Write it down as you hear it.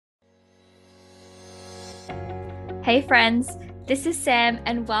Hey friends, this is Sam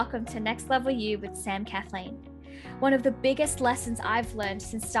and welcome to Next Level You with Sam Kathleen. One of the biggest lessons I've learned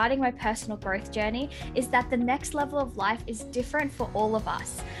since starting my personal growth journey is that the next level of life is different for all of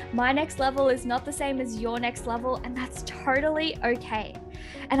us. My next level is not the same as your next level, and that's totally okay.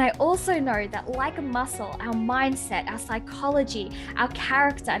 And I also know that like a muscle, our mindset, our psychology, our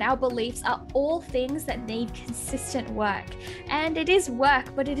character, and our beliefs are all things that need consistent work. And it is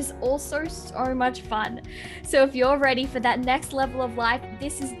work, but it is also so much fun. So if you're ready for that next level of life,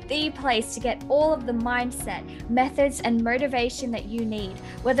 this is the place to get all of the mindset, methods, and motivation that you need,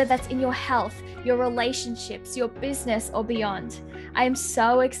 whether that's in your health, your relationships, your business, or beyond. I am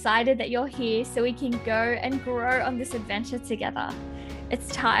so excited that you're here so we can go and grow on this adventure together. It's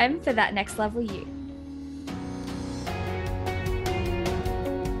time for that next level you.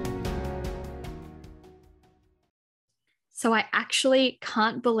 So I actually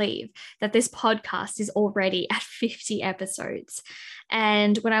can't believe that this podcast is already at 50 episodes.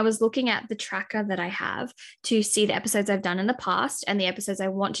 And when I was looking at the tracker that I have to see the episodes I've done in the past and the episodes I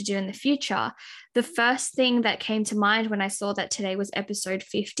want to do in the future, the first thing that came to mind when I saw that today was episode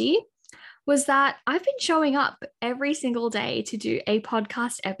 50 was that I've been showing up every single day to do a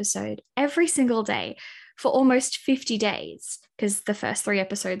podcast episode every single day for almost 50 days, because the first 3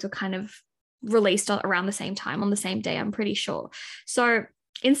 episodes were kind of released around the same time on the same day, I'm pretty sure. So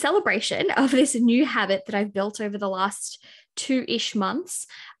in celebration of this new habit that I've built over the last 2-ish months,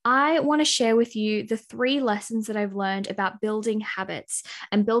 I want to share with you the 3 lessons that I've learned about building habits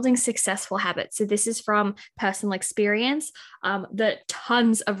and building successful habits. So this is from personal experience, the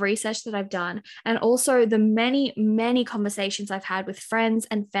tons of research that I've done, and also the many, many conversations I've had with friends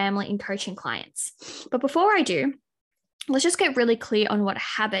and family and coaching clients. But before I do, let's just get really clear on what a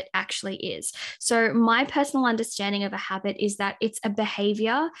habit actually is. So my personal understanding of a habit is that it's a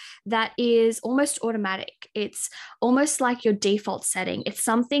behavior that is almost automatic. It's almost like your default setting. It's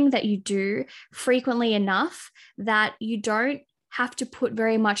something that you do frequently enough that you don't have to put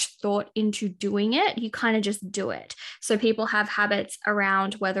very much thought into doing it. You kind of just do it. So people have habits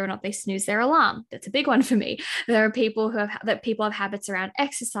around whether or not they snooze their alarm. That's a big one for me. There are people who have habits around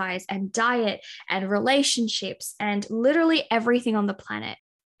exercise and diet and relationships and literally everything on the planet.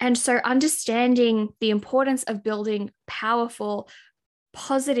 And so understanding the importance of building powerful,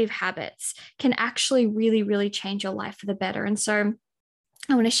 positive habits can actually really, really change your life for the better. And so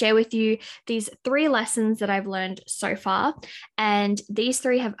I want to share with you these 3 lessons that I've learned so far. And these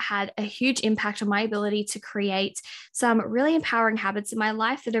 3 have had a huge impact on my ability to create some really empowering habits in my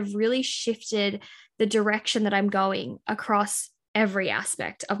life that have really shifted the direction that I'm going across every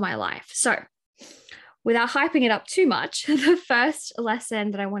aspect of my life. So without hyping it up too much, the first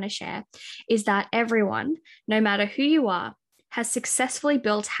lesson that I want to share is that everyone, no matter who you are, has successfully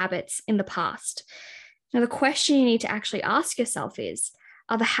built habits in the past. Now, the question you need to actually ask yourself is,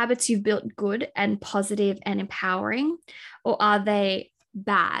 are the habits you've built good and positive and empowering, or are they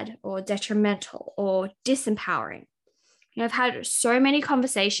bad or detrimental or disempowering? I've had so many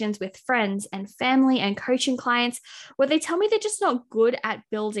conversations with friends and family and coaching clients where they tell me they're just not good at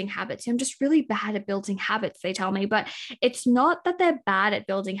building habits. I'm just really bad at building habits, they tell me. But it's not that they're bad at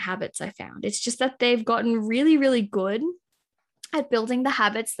building habits, I found. It's just that they've gotten really, really good at building the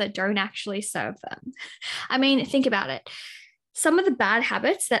habits that don't actually serve them. I mean, think about it. Some of the bad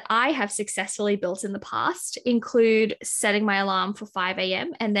habits that I have successfully built in the past include setting my alarm for 5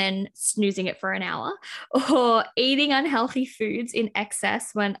 a.m. and then snoozing it for an hour, or eating unhealthy foods in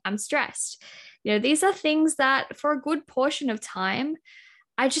excess when I'm stressed. These are things that for a good portion of time,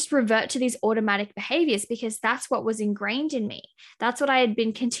 I just revert to these automatic behaviors because that's what was ingrained in me. That's what I had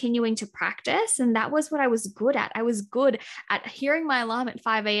been continuing to practice. And that was what I was good at. I was good at hearing my alarm at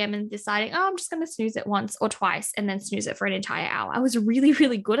 5 a.m. and deciding, I'm just going to snooze it once or twice and then snooze it for an entire hour. I was really,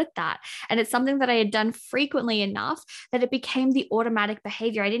 really good at that. And it's something that I had done frequently enough that it became the automatic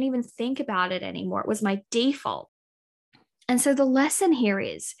behavior. I didn't even think about it anymore. It was my default. And so the lesson here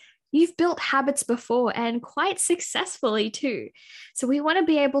is, you've built habits before and quite successfully too. So we want to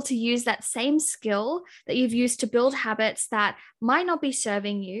be able to use that same skill that you've used to build habits that might not be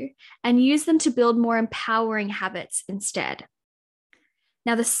serving you and use them to build more empowering habits instead.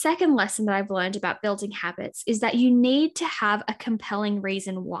 Now, the second lesson that I've learned about building habits is that you need to have a compelling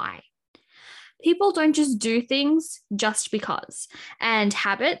reason why. People don't just do things just because. And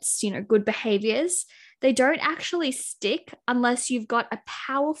habits, good behaviors, they don't actually stick unless you've got a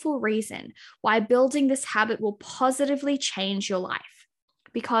powerful reason why building this habit will positively change your life.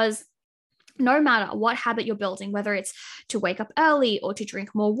 Because no matter what habit you're building, whether it's to wake up early or to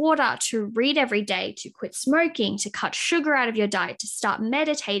drink more water, to read every day, to quit smoking, to cut sugar out of your diet, to start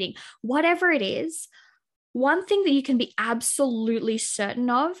meditating, whatever it is, One thing that you can be absolutely certain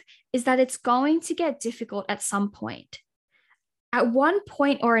of is that it's going to get difficult at some point. At one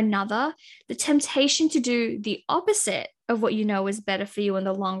point or another, the temptation to do the opposite of what you know is better for you in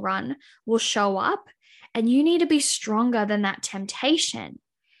the long run will show up, and you need to be stronger than that temptation.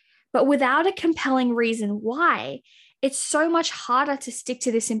 But without a compelling reason why, it's so much harder to stick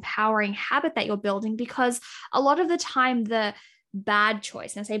to this empowering habit that you're building, because a lot of the time, the bad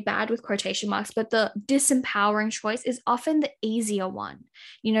choice, and I say bad with quotation marks, but the disempowering choice is often the easier one.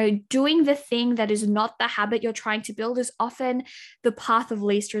 Doing the thing that is not the habit you're trying to build is often the path of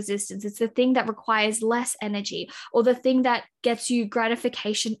least resistance. It's the thing that requires less energy, or the thing that gets you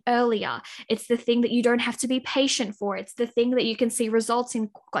gratification earlier. It's the thing that you don't have to be patient for. It's the thing that you can see results in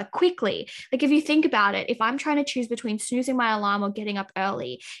quite quickly. Like, if you think about it, if I'm trying to choose between snoozing my alarm or getting up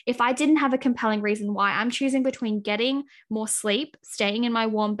early, if I didn't have a compelling reason why, I'm choosing between getting more sleep, staying in my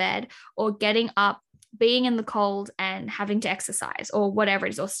warm bed, or getting up, being in the cold and having to exercise or whatever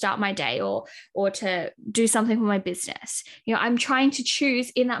it is, or start my day, or to do something for my business. I'm trying to choose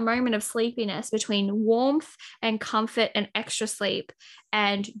in that moment of sleepiness between warmth and comfort and extra sleep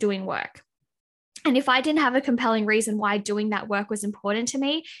and doing work. And if I didn't have a compelling reason why doing that work was important to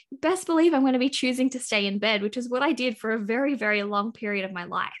me, best believe I'm going to be choosing to stay in bed, which is what I did for a very, very long period of my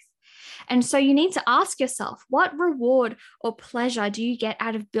life. And so you need to ask yourself, what reward or pleasure do you get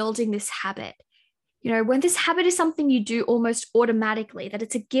out of building this habit? When this habit is something you do almost automatically, that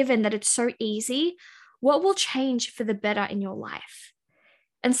it's a given, that it's so easy, what will change for the better in your life?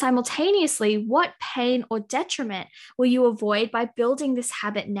 And simultaneously, what pain or detriment will you avoid by building this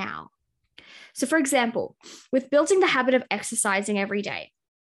habit now? So, for example, with building the habit of exercising every day,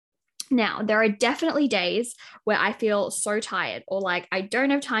 now, there are definitely days where I feel so tired, or like I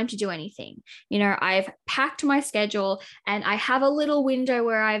don't have time to do anything. I've packed my schedule and I have a little window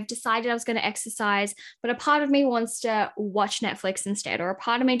where I've decided I was going to exercise, but a part of me wants to watch Netflix instead, or a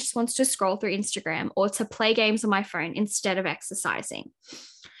part of me just wants to scroll through Instagram or to play games on my phone instead of exercising.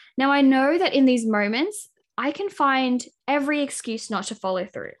 Now, I know that in these moments, I can find every excuse not to follow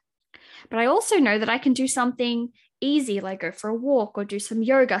through. But I also know that I can do something easy, like go for a walk or do some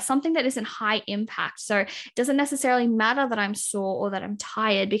yoga, something that isn't high impact. So it doesn't necessarily matter that I'm sore or that I'm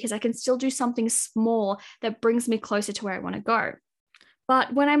tired, because I can still do something small that brings me closer to where I want to go.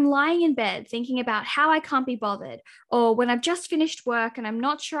 But when I'm lying in bed thinking about how I can't be bothered, or when I've just finished work and I'm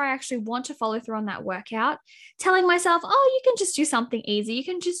not sure I actually want to follow through on that workout, telling myself, oh, you can just do something easy, you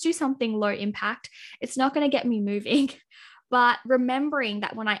can just do something low impact, it's not going to get me moving. But remembering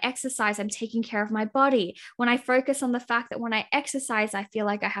that when I exercise, I'm taking care of my body. When I focus on the fact that when I exercise, I feel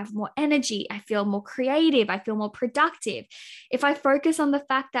like I have more energy, I feel more creative, I feel more productive. If I focus on the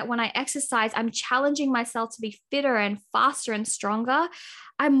fact that when I exercise, I'm challenging myself to be fitter and faster and stronger,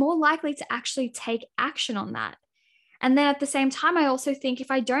 I'm more likely to actually take action on that. And then at the same time, I also think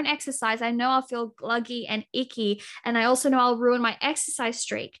if I don't exercise, I know I'll feel gluggy and icky. And I also know I'll ruin my exercise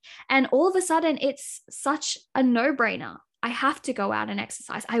streak. And all of a sudden, it's such a no-brainer. I have to go out and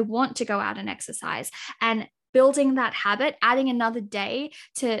exercise. I want to go out and exercise. And building that habit, adding another day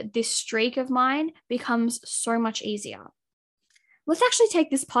to this streak of mine becomes so much easier. Let's actually take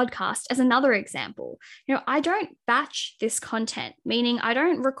this podcast as another example. I don't batch this content, meaning I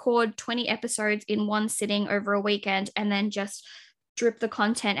don't record 20 episodes in one sitting over a weekend and then just drip the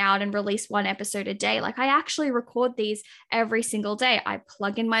content out and release one episode a day. Like, I actually record these every single day. I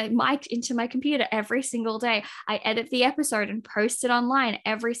plug in my mic into my computer every single day. I edit the episode and post it online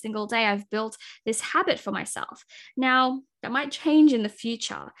every single day. I've built this habit for myself. Now, that might change in the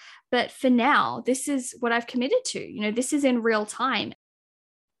future, but for now, this is what I've committed to. This is in real time.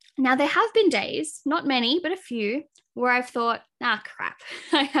 Now, there have been days, not many, but a few, where I've thought, crap,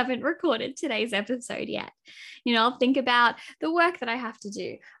 I haven't recorded today's episode yet. I'll think about the work that I have to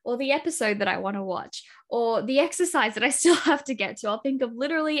do, or the episode that I want to watch, or the exercise that I still have to get to. I'll think of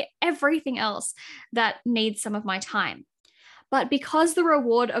literally everything else that needs some of my time. But because the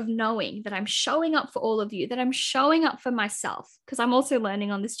reward of knowing that I'm showing up for all of you, that I'm showing up for myself, because I'm also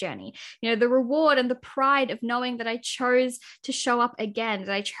learning on this journey, the reward and the pride of knowing that I chose to show up again,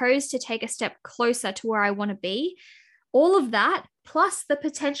 that I chose to take a step closer to where I want to be, all of that, plus the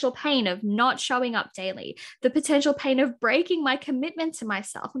potential pain of not showing up daily, the potential pain of breaking my commitment to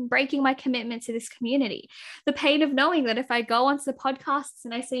myself and breaking my commitment to this community, the pain of knowing that if I go onto the podcasts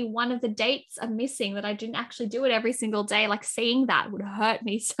and I see one of the dates are missing, that I didn't actually do it every single day, like seeing that would hurt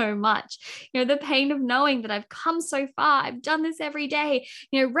me so much. The pain of knowing that I've come so far, I've done this every day,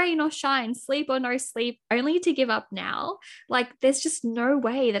 rain or shine, sleep or no sleep, only to give up now. Like, there's just no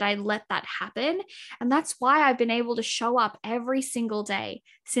way that I let that happen. And that's why I've been able to show up every single day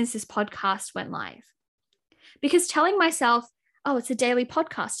since this podcast went live. Because telling myself, oh, it's a daily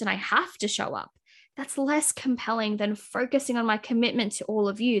podcast and I have to show up, that's less compelling than focusing on my commitment to all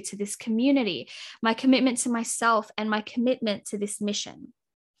of you, to this community, my commitment to myself, and my commitment to this mission.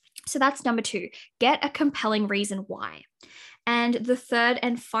 So that's number 2, get a compelling reason why. And the third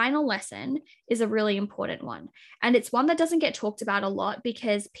and final lesson is a really important one. And it's one that doesn't get talked about a lot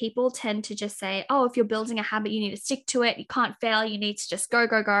because people tend to just say, oh, if you're building a habit, you need to stick to it. You can't fail. You need to just go,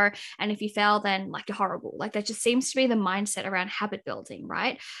 go, go. And if you fail, then like you're horrible. Like that just seems to be the mindset around habit building,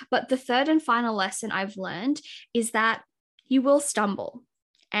 right? But the third and final lesson I've learned is that you will stumble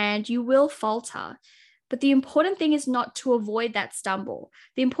and you will falter. But the important thing is not to avoid that stumble.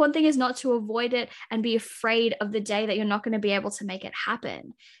 The important thing is not to avoid it and be afraid of the day that you're not going to be able to make it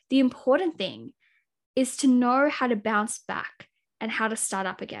happen. The important thing is to know how to bounce back and how to start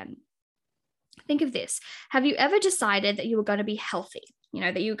up again. Think of this. Have you ever decided that you were going to be healthy?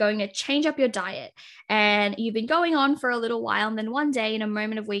 That you're going to change up your diet and you've been going on for a little while. And then one day in a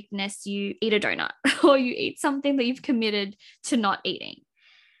moment of weakness, you eat a donut or you eat something that you've committed to not eating.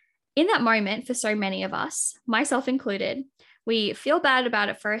 In that moment, for so many of us, myself included, we feel bad about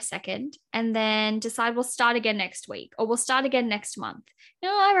it for a second and then decide we'll start again next week or we'll start again next month.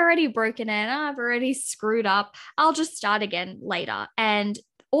 I've already broken it. I've already screwed up. I'll just start again later. And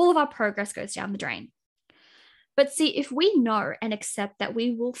all of our progress goes down the drain. But see, if we know and accept that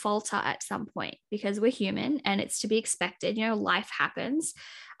we will falter at some point because we're human and it's to be expected, life happens.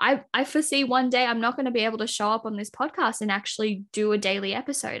 I foresee one day I'm not going to be able to show up on this podcast and actually do a daily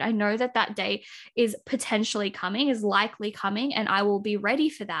episode. I know that day is potentially coming, is likely coming, and I will be ready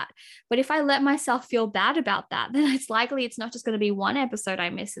for that. But if I let myself feel bad about that, then it's likely it's not just going to be one episode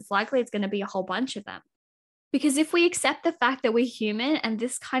I miss. It's likely it's going to be a whole bunch of them. Because if we accept the fact that we're human and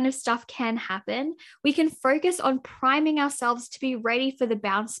this kind of stuff can happen, we can focus on priming ourselves to be ready for the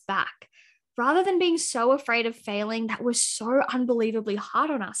bounce back, rather than being so afraid of failing that we're so unbelievably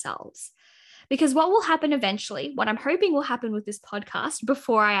hard on ourselves. Because what will happen eventually, what I'm hoping will happen with this podcast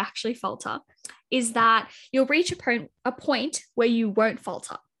before I actually falter, is that you'll reach a point where you won't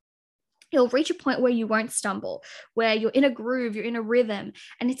falter. You'll reach a point where you won't stumble, where you're in a groove, you're in a rhythm,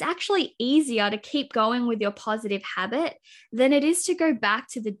 and it's actually easier to keep going with your positive habit than it is to go back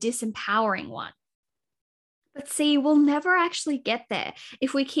to the disempowering one. But see, we'll never actually get there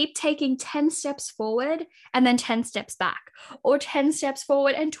if we keep taking 10 steps forward and then 10 steps back, or 10 steps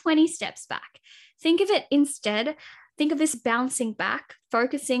forward and 20 steps back. Think of it instead. Think of this bouncing back,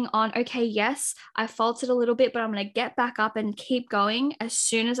 focusing on, okay, yes, I faltered a little bit, but I'm going to get back up and keep going as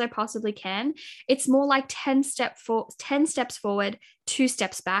soon as I possibly can. It's more like 10 steps forward, 2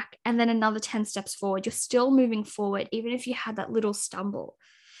 steps back, and then another 10 steps forward. You're still moving forward, even if you had that little stumble.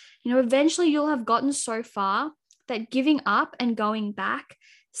 Eventually you'll have gotten so far that giving up and going back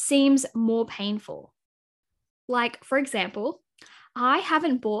seems more painful. Like, for example, I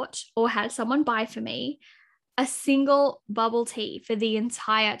haven't bought or had someone buy for me a single bubble tea for the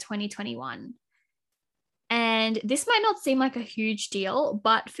entire 2021. And this might not seem like a huge deal,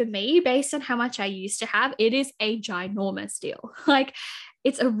 but for me, based on how much I used to have, it is a ginormous deal. Like,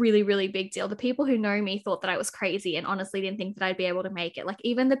 it's a really, really big deal. The people who know me thought that I was crazy and honestly didn't think that I'd be able to make it. Like,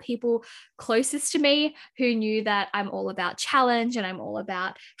 even the people closest to me who knew that I'm all about challenge and I'm all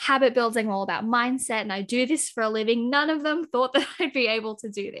about habit building, all about mindset, and I do this for a living, none of them thought that I'd be able to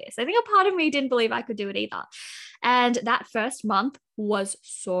do this. I think a part of me didn't believe I could do it either. And that first month was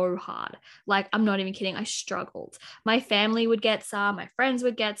so hard. Like, I'm not even kidding. I struggled. My family would get some, my friends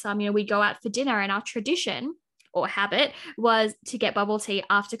would get some, we'd go out for dinner, and our tradition or habit was to get bubble tea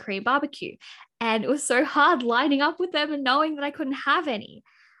after Korean barbecue. And it was so hard lining up with them and knowing that I couldn't have any.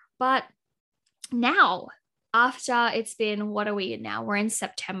 But now, after it's been, what are we in now? We're in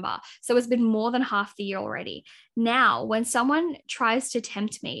September. So it's been more than half the year already. Now, when someone tries to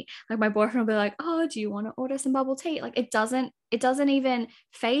tempt me, like my boyfriend will be like, oh, do you want to order some bubble tea? Like, it doesn't even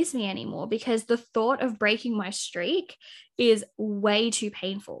faze me anymore because the thought of breaking my streak is way too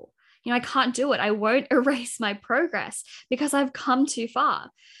painful. I can't do it. I won't erase my progress because I've come too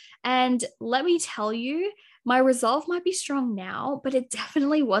far. And let me tell you, my resolve might be strong now, but it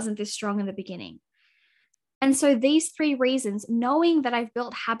definitely wasn't this strong in the beginning. And so these 3 reasons, knowing that I've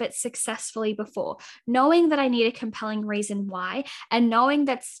built habits successfully before, knowing that I need a compelling reason why, and knowing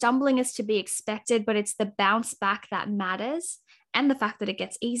that stumbling is to be expected, but it's the bounce back that matters, and the fact that it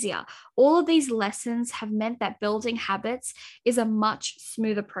gets easier. All of these lessons have meant that building habits is a much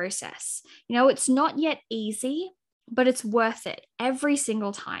smoother process. It's not yet easy, but it's worth it every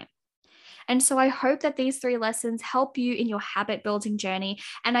single time. And so I hope that these 3 lessons help you in your habit building journey.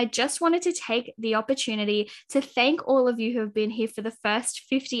 And I just wanted to take the opportunity to thank all of you who have been here for the first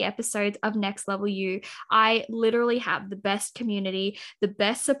 50 episodes of Next Level You. I literally have the best community, the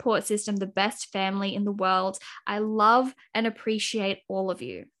best support system, the best family in the world. I love and appreciate all of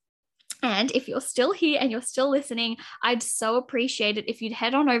you. And if you're still here and you're still listening, I'd so appreciate it if you'd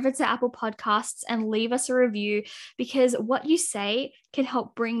head on over to Apple Podcasts and leave us a review, because what you say can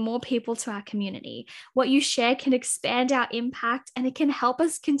help bring more people to our community. What you share can expand our impact, and it can help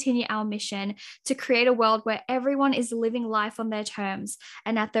us continue our mission to create a world where everyone is living life on their terms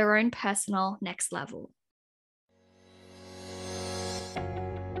and at their own personal next level.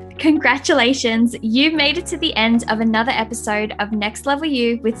 Congratulations, you've made it to the end of another episode of Next Level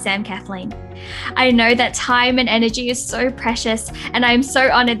You with Sam Kathleen. I know that time and energy is so precious, and I am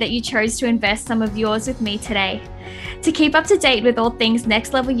so honored that you chose to invest some of yours with me today. To keep up to date with all things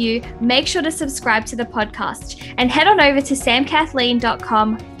Next Level You, make sure to subscribe to the podcast and head on over to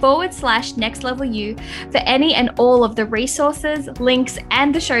samkathleen.com/nextlevelU for any and all of the resources, links,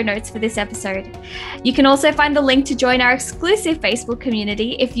 and the show notes for this episode. You can also find the link to join our exclusive Facebook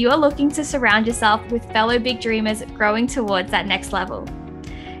community if you are looking to surround yourself with fellow big dreamers growing towards that next level.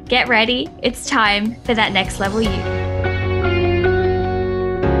 Get ready, it's time for that next level you.